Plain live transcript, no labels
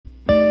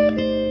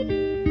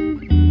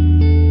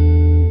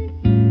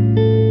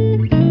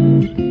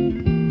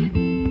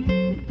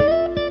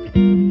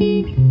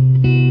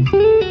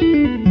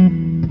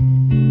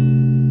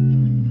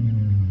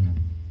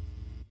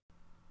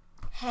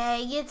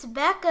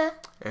Micah.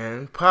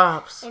 And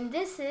Pops. And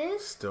this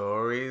is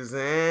Stories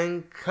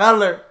in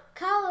Color.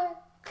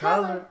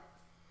 Color.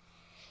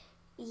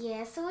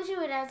 Yeah, so what you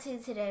been up to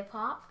today,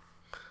 Pop?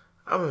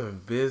 I've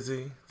been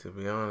busy, to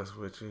be honest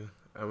with you.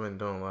 I've been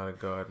doing a lot of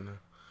gardening.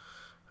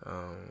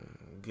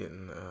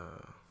 Getting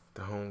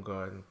the home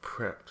garden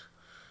prepped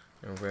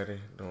and ready.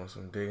 Doing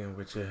some digging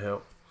with your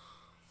help.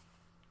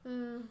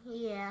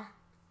 Yeah.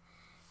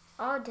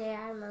 All day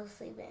I've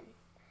mostly been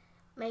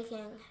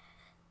making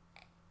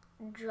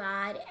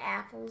dried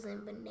apples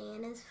and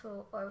bananas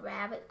for a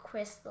rabbit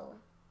crystal.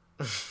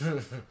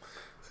 So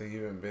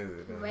you've been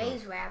busy then.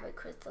 Ray's rabbit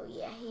crystal,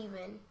 yeah,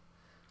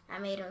 I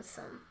made him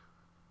some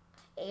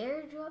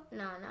air dry.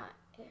 No, not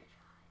air dry.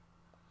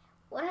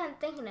 What am I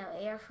thinking of?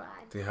 Air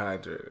fried.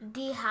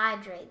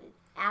 Dehydrated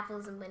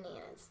apples and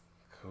bananas.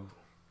 Cool.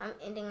 I'm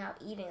ending up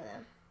eating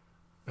them.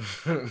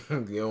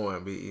 You don't want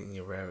to be eating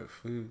your rabbit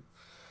food.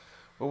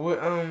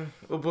 Well,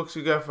 what books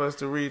you got for us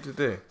to read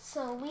today?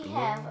 So we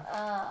have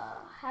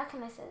how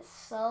can I say it?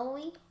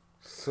 Zoe.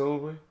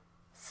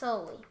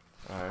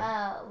 All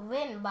right.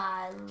 Written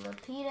by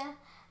Lupita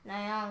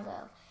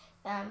Nyong'o,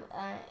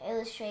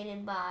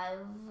 illustrated by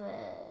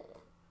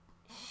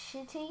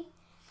Vashti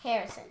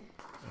Harrison.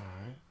 All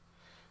right.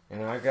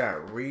 And I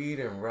got Read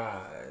and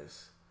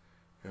Rise.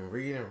 And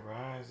Read and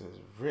Rise is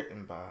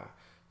written by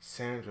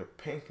Sandra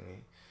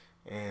Pinkney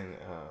and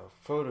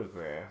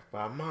photographed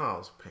by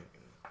Miles Pinkney.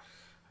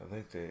 I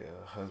think they're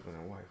husband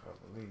and wife, I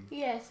believe.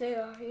 Yes, they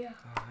are, yeah.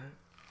 All right.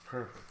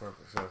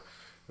 Perfect. So,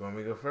 you want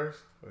me to go first?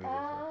 Or you go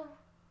first?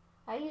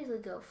 I usually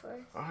go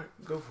first. All right,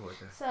 go for it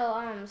then.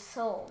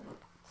 So,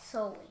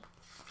 Zoe.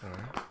 All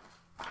right.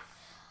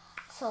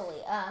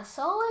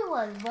 Zoe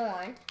was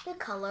born the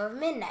color of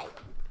midnight.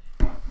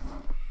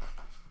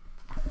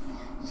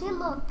 She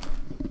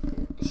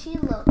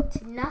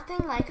looked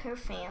nothing like her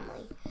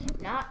family,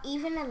 not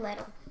even a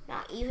little,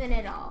 not even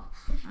at all.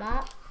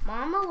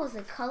 Mama was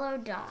the color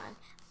of dawn,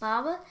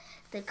 Baba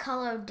the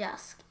color of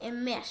dusk,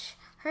 and Mish,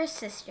 her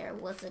sister,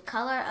 was the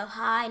color of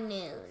high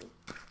noon.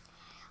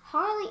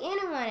 Hardly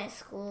anyone at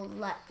school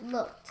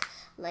looked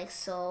like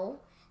Zoe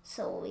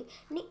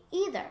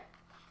either.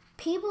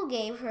 People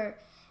gave her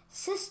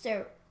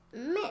sister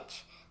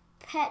Mitch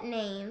pet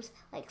names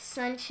like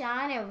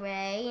Sunshine and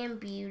Ray and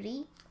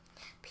Beauty.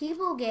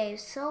 People gave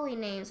Zoe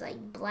names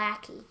like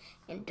Blackie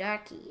and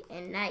Darky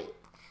and Night.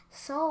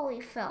 Zoe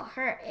felt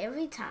hurt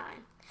every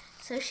time,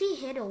 so she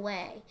hid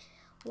away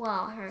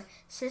while her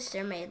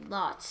sister made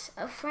lots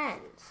of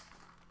friends.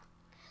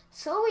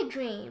 Zoe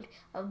dreamed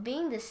of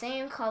being the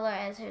same color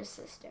as her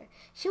sister.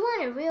 She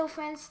wanted real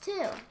friends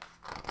too.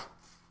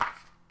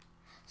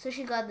 So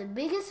she got the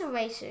biggest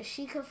eraser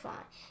she could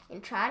find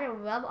and tried to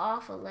rub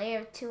off a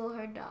layer or two of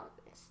her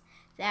darkness.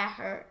 That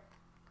hurt.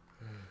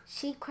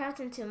 She crept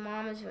into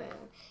Mama's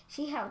room.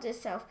 She helped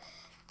herself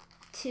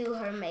to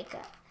her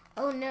makeup.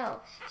 Oh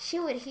no, she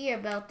would hear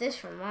about this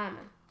from Mama.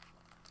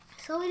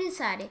 So we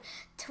decided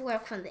to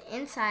work from the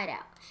inside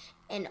out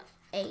and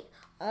ate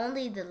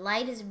only the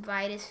lightest,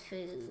 brightest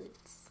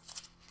foods.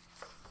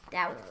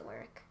 That won't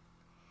work.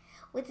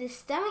 With a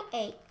stomach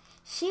ache,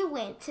 she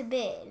went to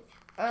bed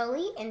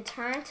early and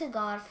turned to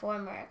God for a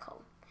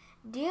miracle.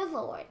 Dear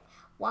Lord,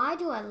 why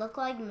do I look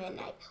like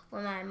midnight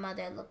when my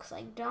mother looks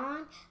like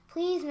dawn?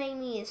 Please make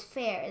me as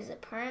fair as the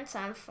parents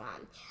I'm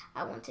from.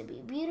 I want to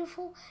be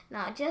beautiful,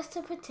 not just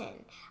to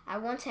pretend. I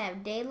want to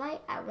have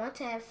daylight. I want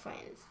to have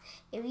friends.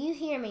 If you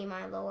hear me,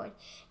 my Lord,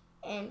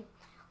 and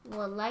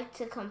would like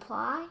to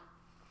comply,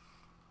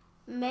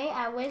 may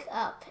I wake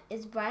up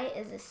as bright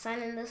as the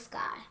sun in the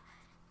sky.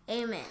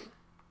 Amen.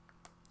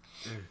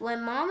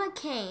 When Mama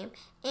came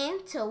in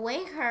to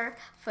wake her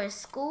for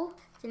school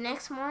the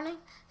next morning,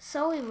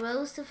 Zoe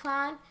rose to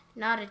find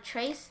not a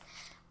trace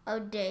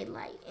of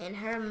daylight in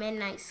her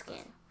midnight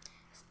skin.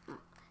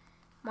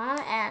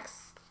 Mama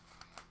asked,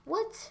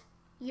 What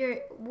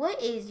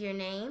is your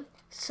name?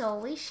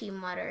 Zoe, she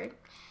muttered.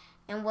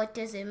 And what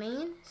does it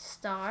mean?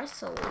 Star,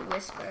 Zoe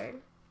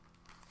whispered.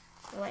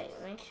 Wait,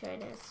 make sure I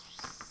didn't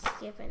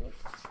skip anything.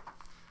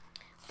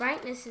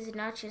 Brightness is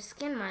not your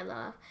skin, my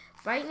love.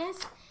 Brightness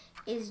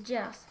is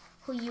just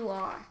who you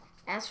are.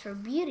 As for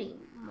beauty,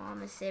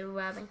 Mama said,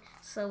 rubbing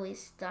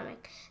Zoe's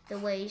stomach the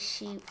way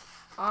she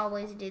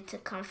always did to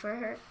comfort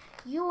her,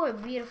 you are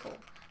beautiful.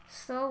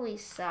 Zoe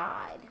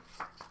sighed.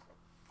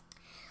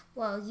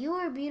 Well, you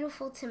are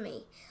beautiful to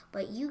me,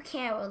 but you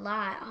can't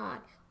rely on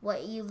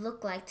what you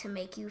look like to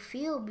make you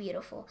feel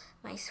beautiful,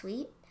 my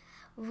sweet.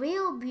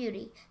 Real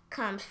beauty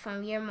comes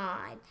from your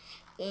mind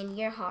and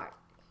your heart.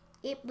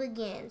 It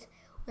begins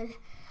with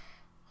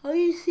how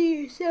you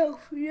see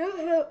yourself, not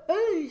how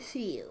others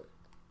see you.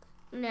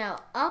 Now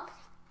up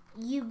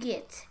you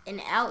get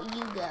and out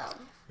you go.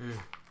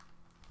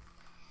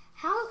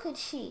 How could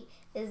she,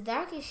 as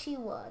dark as she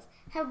was,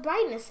 have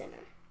brightness in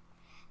her?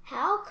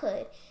 How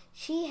could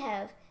she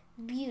have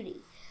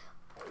beauty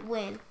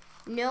when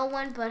no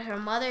one but her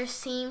mother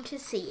seemed to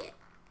see it?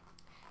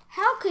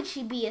 How could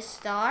she be a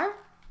star?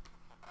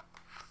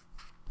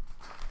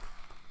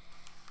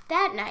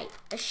 That night,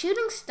 a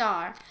shooting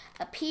star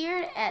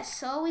appeared at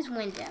Zoe's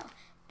window.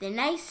 "The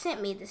night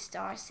sent me," the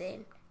star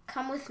said.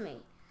 "Come with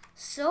me."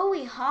 So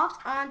we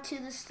hopped onto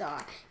the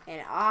star,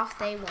 and off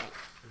they went.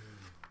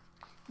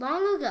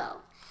 Long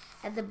ago,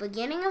 at the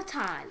beginning of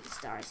time, the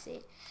star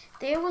said,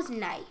 there was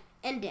night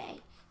and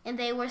day, and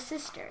they were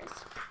sisters.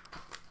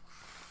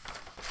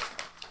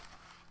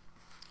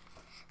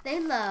 They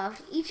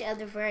loved each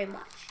other very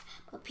much,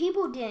 but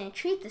people didn't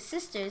treat the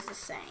sisters the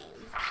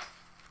same.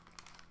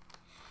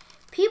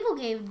 People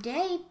gave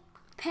Day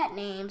pet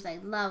names like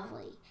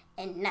Lovely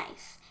and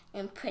Nice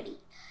and Pretty.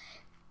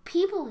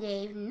 People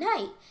gave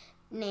Night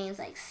names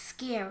like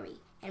Scary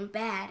and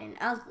Bad and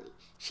Ugly.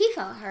 She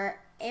felt hurt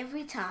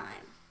every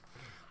time.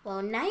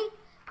 Well, Night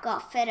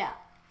got fed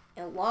up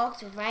and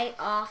walked right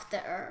off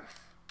the earth.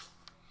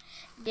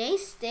 Day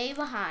stayed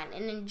behind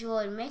and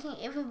enjoyed making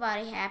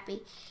everybody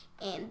happy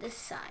in the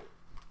sun.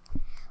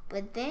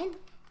 But then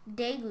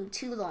Day grew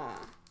too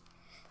long.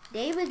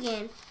 Day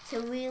began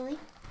to really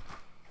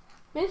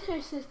miss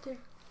her sister.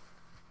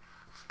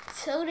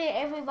 So did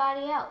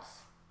everybody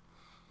else.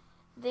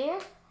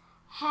 There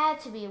had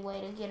to be a way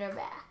to get her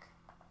back.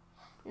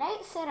 Day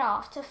set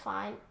off to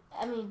find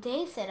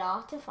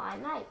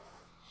Night.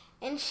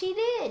 And she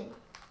did.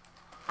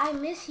 "I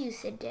miss you,"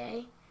 said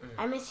Day.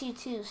 "I miss you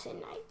too," said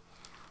Night.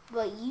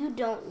 "But you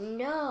don't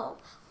know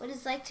what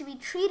it's like to be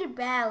treated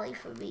badly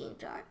for being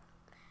dark."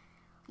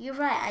 "You're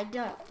right, I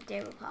don't," Day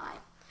replied.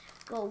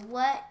 "But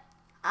what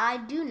I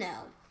do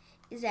know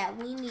is that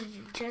we need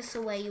you just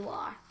the way you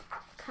are.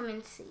 Come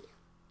and see."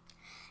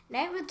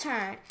 Night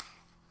returned,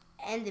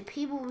 and the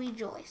people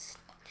rejoiced.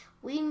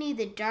 "We need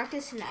the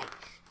darkest night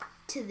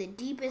to the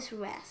deepest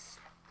rest.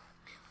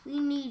 We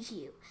need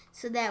you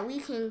so that we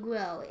can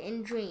grow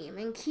and dream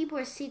and keep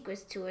our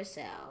secrets to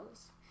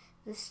ourselves."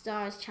 The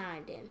stars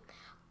chimed in.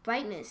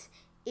 Brightness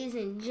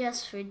isn't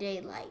just for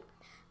daylight.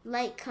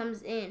 Light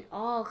comes in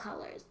all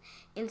colors,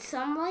 and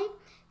some light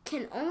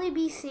can only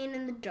be seen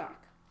in the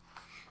dark.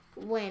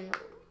 When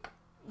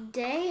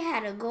day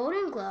had a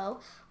golden glow,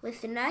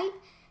 with night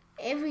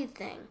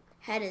everything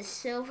had a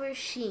silver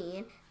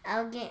sheen,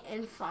 elegant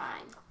and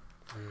fine.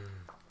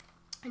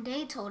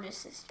 Day told her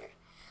sister,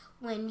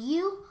 "When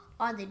you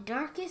are the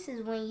darkest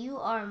is when you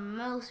are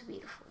most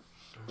beautiful.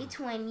 It's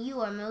when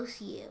you are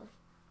most you."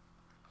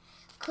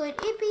 Could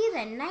it be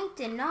that night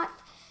did not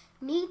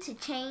need to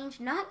change,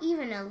 not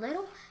even a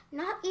little,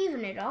 not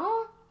even at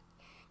all?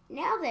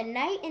 Now that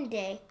night and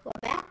day were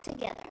back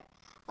together,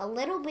 a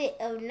little bit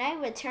of night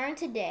returned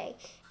to day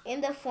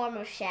in the form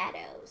of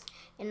shadows,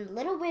 and a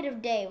little bit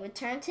of day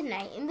returned to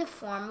night in the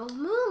form of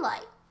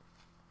moonlight.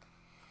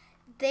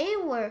 They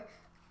were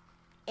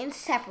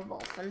inseparable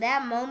from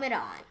that moment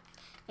on,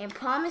 and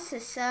promised to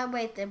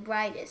celebrate the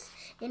brightest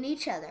in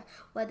each other,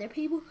 whether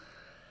people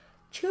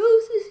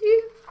chose to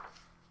see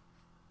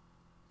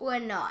or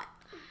not.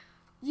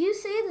 "You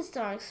see," the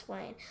star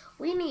explained,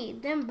 "we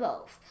need them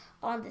both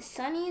on the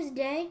sunniest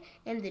day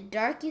and the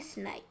darkest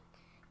night,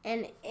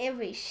 and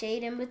every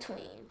shade in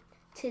between.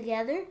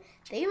 Together,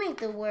 they make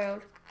the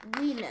world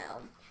we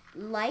know,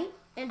 light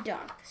and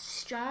dark,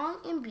 strong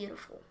and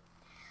beautiful."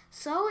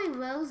 So we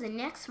rose the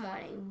next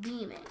morning,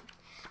 beaming.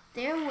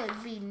 There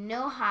would be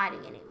no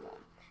hiding anymore.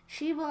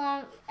 She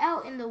belonged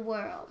out in the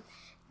world,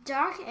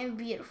 dark and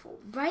beautiful,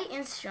 bright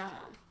and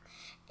strong.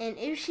 And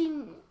if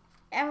she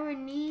ever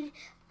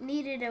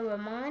needed a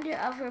reminder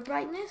of her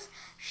brightness,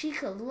 she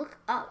could look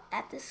up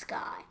at the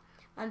sky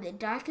on the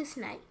darkest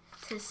night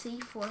to see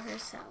for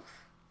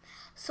herself.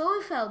 So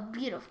it felt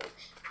beautiful,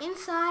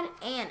 inside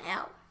and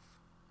out.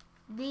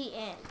 The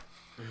end.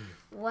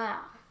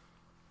 Wow.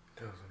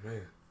 That was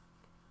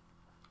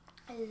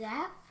amazing.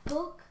 That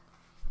book,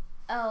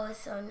 oh, it's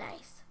so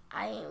nice.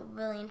 I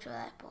really enjoy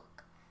that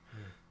book.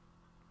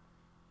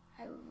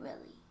 I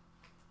really.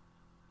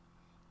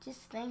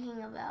 Just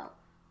thinking about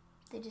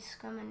the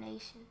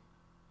discrimination.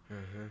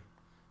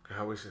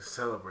 How we should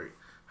celebrate.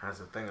 How it's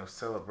a thing of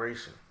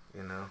celebration,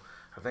 you know.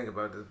 I think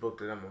about this book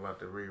that I'm about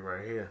to read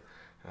right here.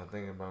 And I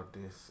think about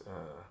this,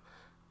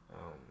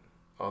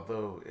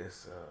 although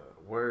it's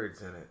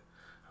words in it,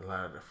 a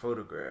lot of the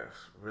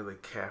photographs really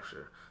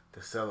capture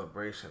the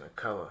celebration of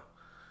color.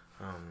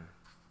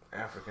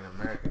 African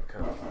American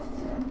color.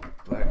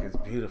 Black is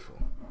beautiful.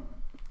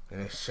 And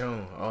it's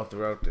shown all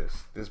throughout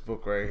this. This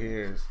book right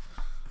here is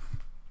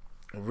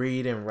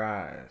Read and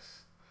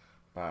Rise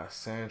by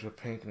Sandra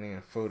Pinckney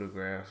and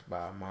photographs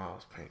by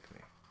Miles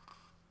Pinckney.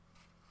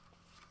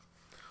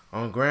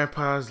 On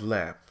Grandpa's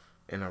lap,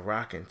 in a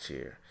rocking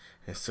chair,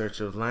 in search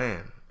of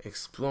land,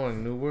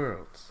 exploring new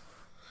worlds.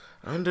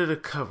 Under the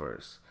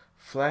covers,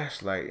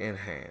 flashlight in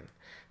hand,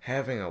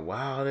 having a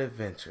wild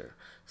adventure,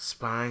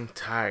 spying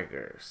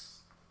tigers.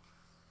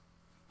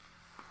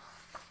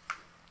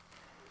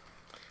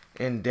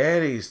 In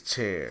Daddy's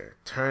chair,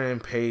 turning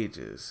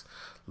pages,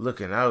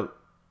 looking out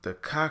the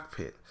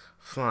cockpit,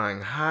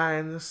 flying high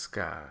in the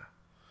sky.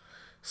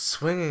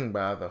 Swinging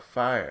by the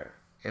fire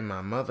in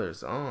my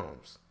mother's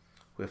arms,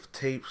 with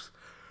tapes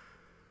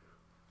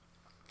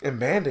and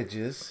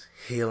bandages,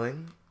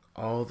 healing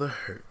all the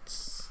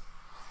hurts.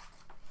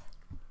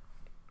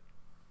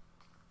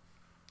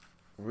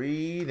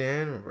 Read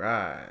and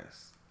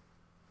Rise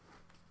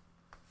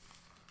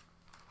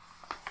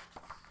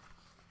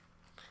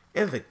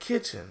in the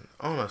kitchen,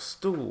 on a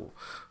stool,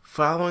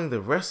 following the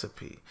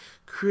recipe,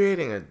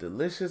 creating a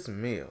delicious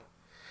meal.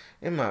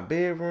 In my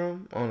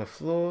bedroom, on the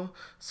floor,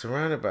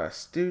 surrounded by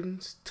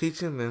students,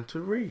 teaching them to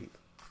read.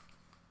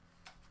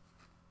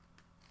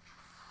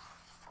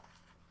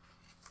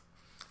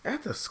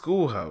 At the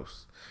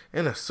schoolhouse,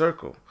 in a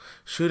circle,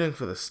 shooting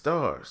for the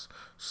stars,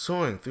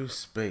 soaring through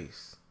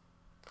space.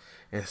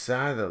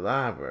 Inside the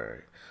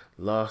library,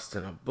 lost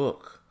in a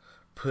book,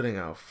 putting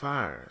out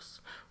fires,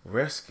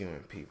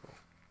 rescuing people.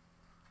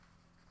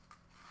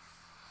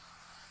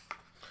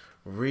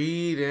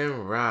 Read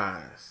and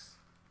rise.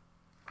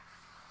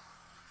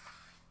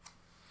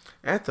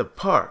 At the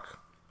park,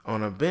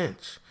 on a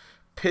bench,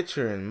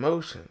 picture in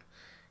motion,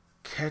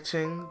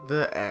 catching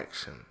the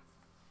action.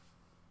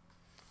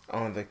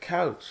 On the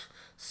couch,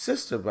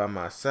 sister by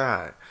my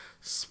side,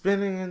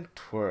 spinning and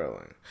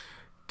twirling,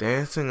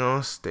 dancing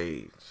on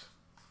stage.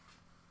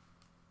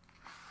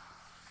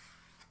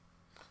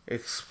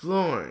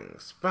 Exploring,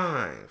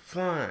 spying,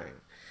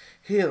 flying,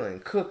 healing,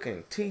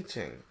 cooking,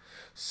 teaching,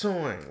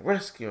 soaring,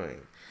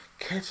 rescuing,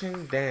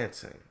 catching,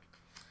 dancing.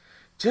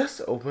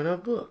 Just open a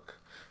book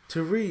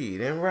to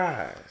read and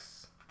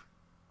rise.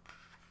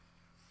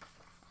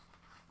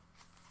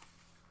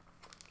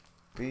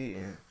 The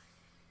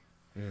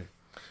end.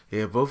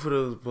 Yeah, both of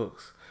those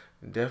books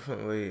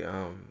definitely,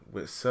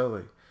 with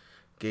Sully,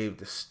 gave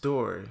the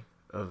story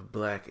of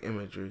black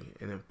imagery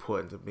and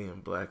importance of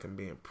being black and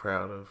being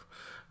proud of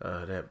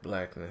that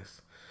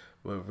blackness.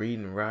 But Read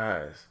and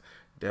Rise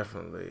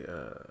definitely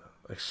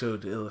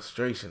showed the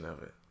illustration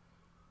of it.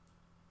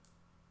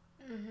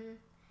 Mhm.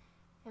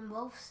 And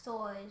both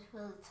stories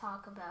really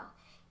talk about,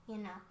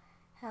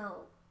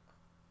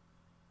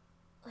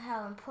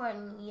 how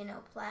important,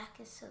 black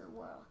is to the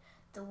world.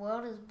 The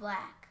world is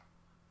black.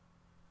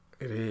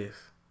 It is.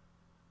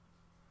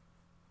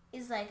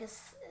 It's like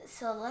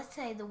so. Let's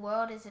say the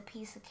world is a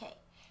piece of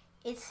cake.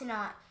 It's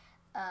not.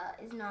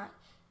 It's not.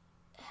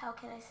 How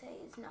can I say?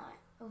 It's not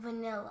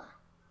vanilla.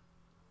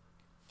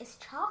 It's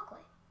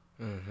chocolate.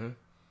 Mhm.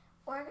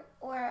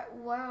 Or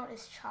world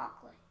is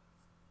chocolate.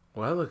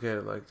 Well, I look at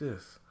it like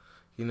this.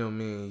 Me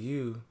and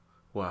you,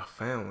 our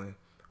family,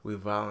 we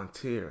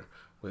volunteer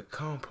with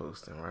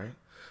composting, right?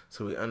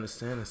 So we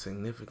understand the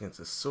significance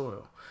of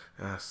soil.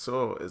 And our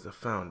soil is the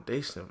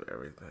foundation of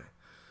everything.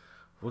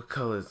 What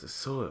color is the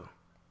soil?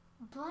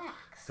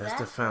 Black. So that's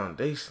the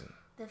foundation.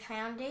 The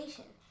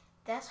foundation.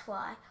 That's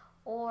why.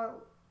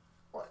 Or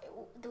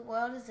the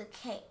world is a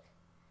cake.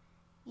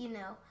 You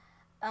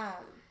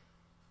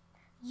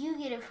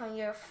get it from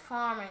your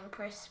farming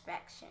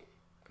perspective.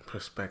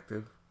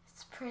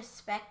 It's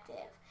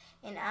perspective.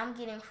 And I'm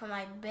getting from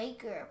my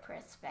baker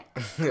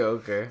perspective.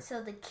 Okay.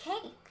 So the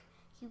cake,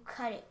 you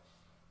cut it.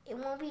 It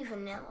won't be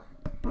vanilla.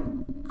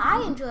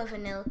 I enjoy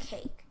vanilla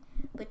cake,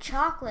 but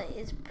chocolate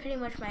is pretty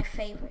much my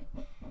favorite.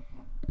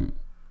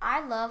 I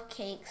love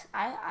cakes.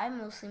 I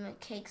mostly make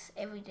cakes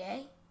every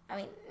day. I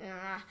mean,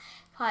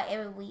 probably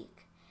every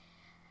week.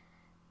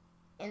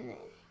 And then,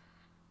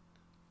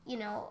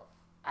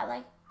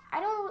 I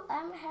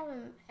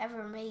haven't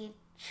ever made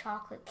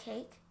chocolate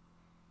cake,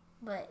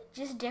 but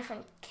just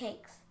different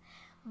cakes.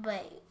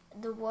 But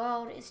the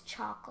world is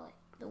chocolate.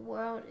 The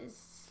world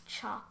is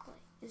chocolate.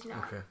 It's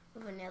not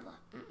vanilla.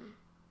 Mm-mm.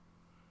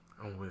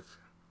 I'm with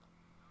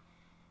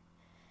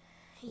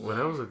you. Yeah. Well,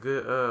 that was a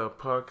good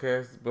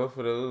podcast. Both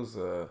of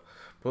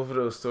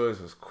those stories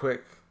was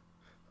quick.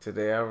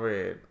 Today I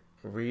read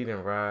Read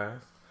and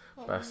Rise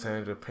by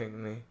Sandra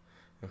Pinckney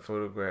and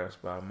photographs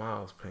by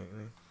Miles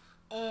Pinckney.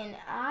 And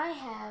I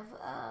have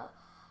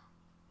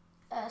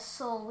a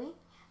Sully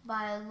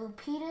by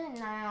Lupita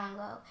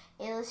Nyong'o,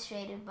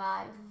 illustrated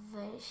by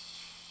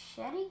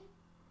Vachetti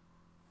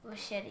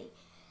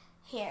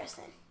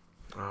Harrison.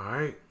 All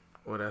right.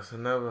 Well, that's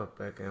another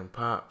Back in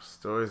Pop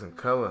Stories in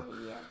Color.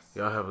 Yes.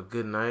 Y'all have a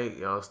good night.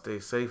 Y'all stay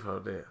safe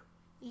out there.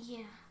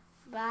 Yeah.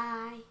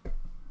 Bye.